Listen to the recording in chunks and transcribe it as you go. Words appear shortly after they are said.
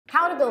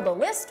How to build a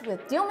list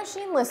with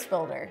DealMachine List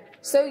Builder.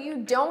 So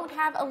you don't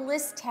have a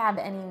list tab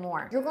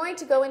anymore. You're going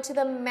to go into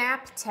the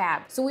map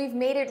tab. So we've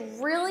made it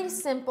really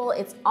simple.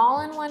 It's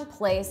all in one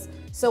place.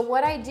 So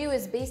what I do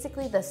is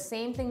basically the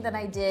same thing that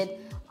I did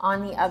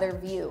on the other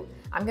view.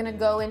 I'm gonna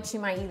go into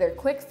my either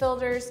quick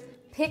filters,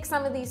 pick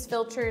some of these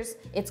filters.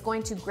 It's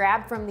going to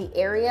grab from the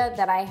area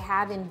that I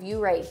have in view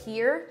right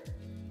here,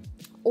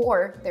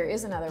 or there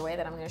is another way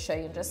that I'm gonna show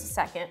you in just a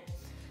second.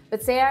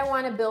 But say I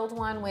wanna build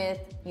one with,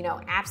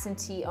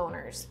 absentee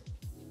owners,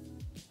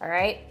 all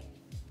right?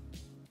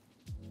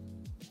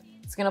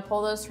 It's gonna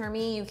pull those for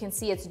me. You can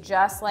see it's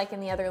just like in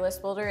the other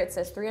list builder. It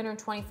says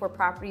 324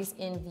 properties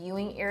in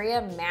viewing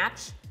area,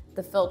 match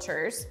the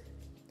filters,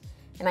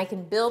 and I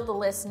can build the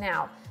list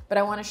now. But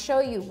I wanna show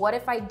you, what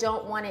if I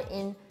don't want it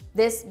in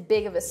this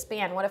big of a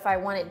span? What if I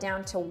want it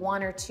down to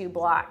 1 or 2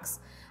 blocks?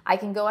 I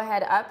can go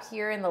ahead up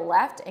here in the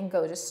left and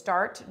go to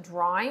start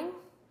drawing.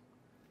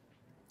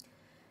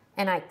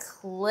 And I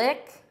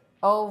click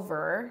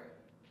over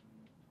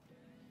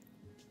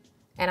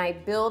and I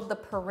build the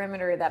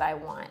perimeter that I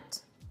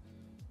want.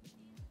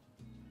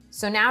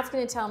 So now it's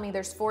going to tell me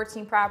there's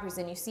 14 properties,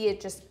 and you see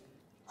it just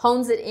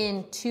hones it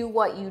in to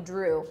what you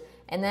drew.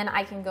 And then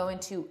I can go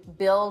into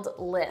build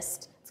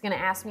list. It's going to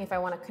ask me if I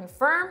want to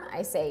confirm.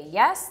 I say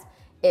yes.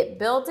 It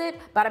built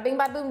it. Bada bing,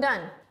 bada boom,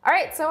 done. All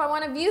right, so I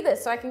want to view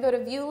this, so I can go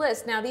to view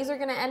list. Now these are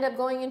going to end up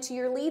going into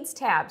your leads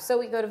tab. So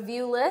we go to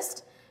view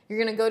list. You're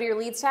gonna go to your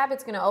leads tab.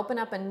 It's gonna open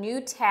up a new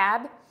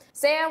tab.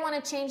 Say I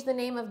wanna change the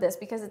name of this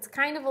because it's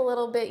kind of a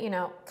little bit,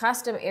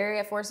 custom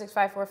area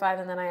 46545,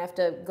 and then I have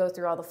to go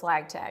through all the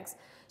flag tags.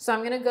 So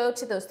I'm gonna go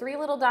to those 3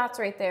 little dots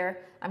right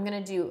there. I'm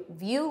gonna do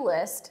view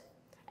list.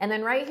 And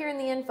then right here in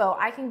the info,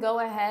 I can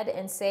go ahead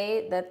and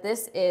say that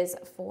this is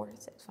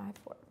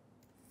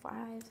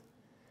 46545,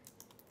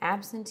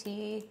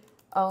 absentee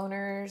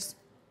owners,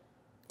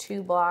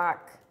 2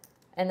 block,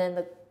 and then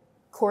the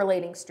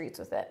correlating streets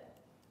with it.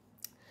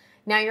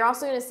 Now you're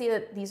also going to see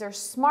that these are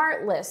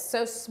smart lists.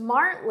 So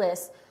smart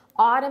lists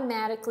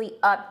automatically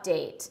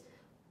update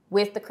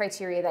with the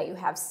criteria that you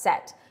have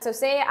set. So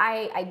say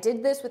I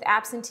did this with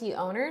absentee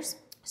owners.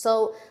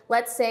 So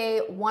let's say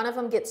one of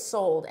them gets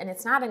sold and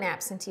it's not an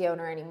absentee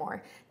owner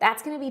anymore.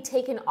 That's going to be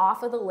taken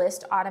off of the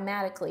list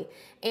automatically,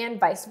 and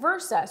vice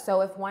versa.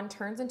 So if one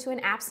turns into an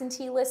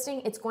absentee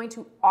listing, it's going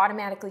to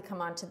automatically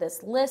come onto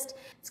this list.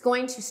 It's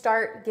going to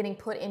start getting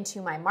put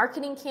into my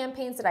marketing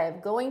campaigns that I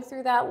have going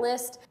through that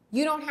list.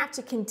 You don't have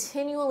to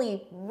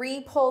continually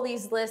re-pull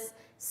these lists,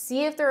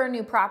 see if there are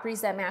new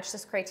properties that match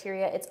this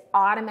criteria. It's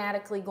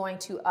automatically going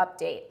to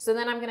update. So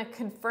then I'm going to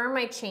confirm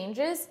my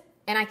changes,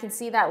 and I can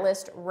see that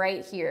list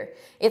right here.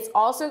 It's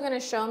also going to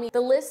show me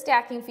the list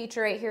stacking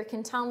feature right here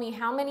can tell me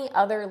how many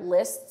other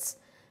lists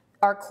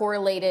are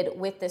correlated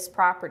with this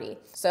property.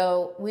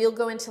 So we'll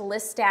go into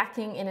list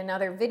stacking in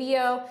another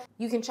video.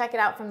 You can check it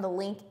out from the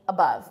link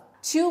above.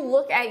 To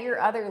look at your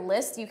other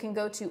lists, you can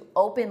go to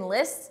open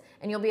lists,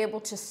 and you'll be able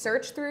to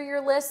search through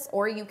your lists,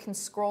 or you can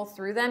scroll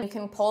through them. You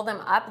can pull them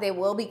up. They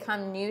will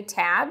become new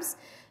tabs.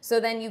 So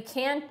then you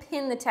can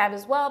pin the tab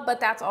as well, but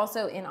that's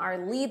also in our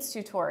leads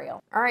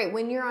tutorial. All right,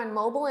 when you're on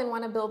mobile and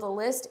want to build a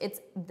list,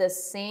 it's the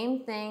same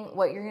thing.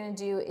 What you're going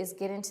to do is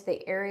get into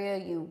the area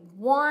you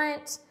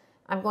want.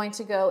 I'm going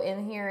to go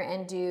in here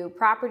and do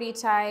property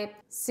type,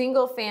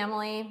 single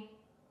family.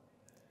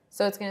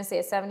 So it's going to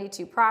say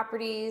 72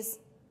 properties.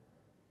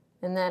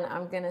 And then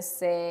I'm going to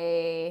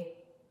say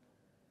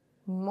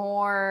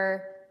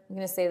more. I'm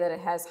going to say that it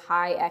has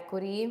high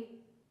equity.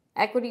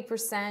 Equity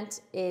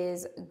percent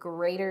is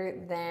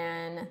greater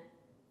than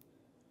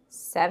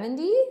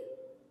 70.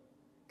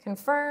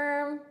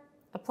 Confirm,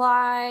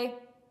 apply.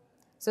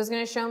 So it's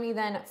going to show me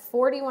then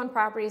 41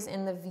 properties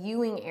in the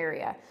viewing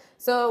area.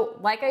 So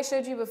like I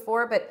showed you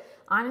before, but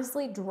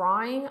honestly,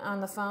 drawing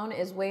on the phone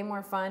is way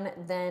more fun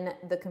than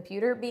the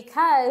computer,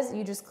 because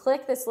you just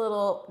click this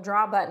little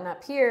draw button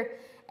up here,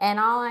 and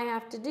all I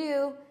have to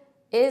do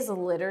is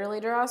literally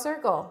draw a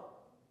circle.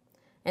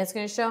 And it's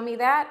going to show me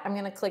that. I'm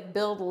going to click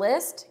build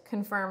list,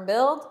 confirm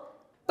build,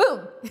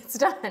 boom, it's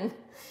done.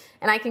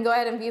 And I can go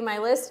ahead and view my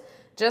list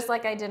just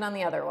like I did on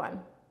the other one.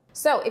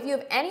 So if you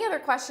have any other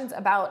questions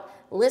about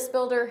List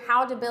Builder,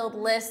 how to build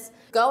lists,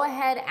 go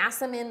ahead, ask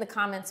them in the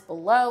comments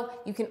below.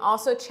 You can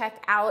also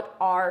check out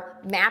our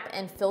map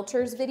and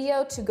filters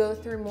video to go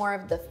through more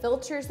of the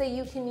filters that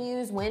you can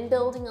use when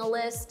building a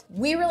list.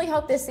 We really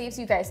hope this saves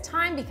you guys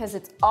time, because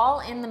it's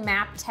all in the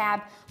map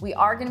tab. We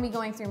are going to be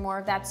going through more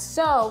of that.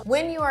 So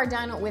when you are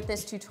done with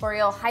this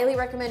tutorial, highly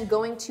recommend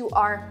going to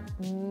our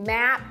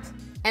map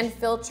and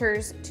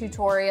filters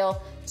tutorial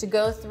to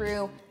go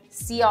through,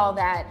 see all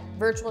that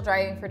virtual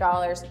driving for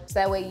dollars, so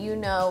that way you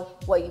know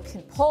what you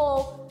can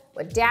pull,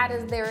 what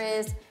data there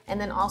is, and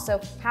then also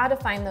how to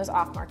find those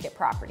off-market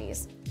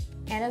properties.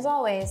 And as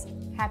always,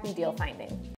 happy deal finding.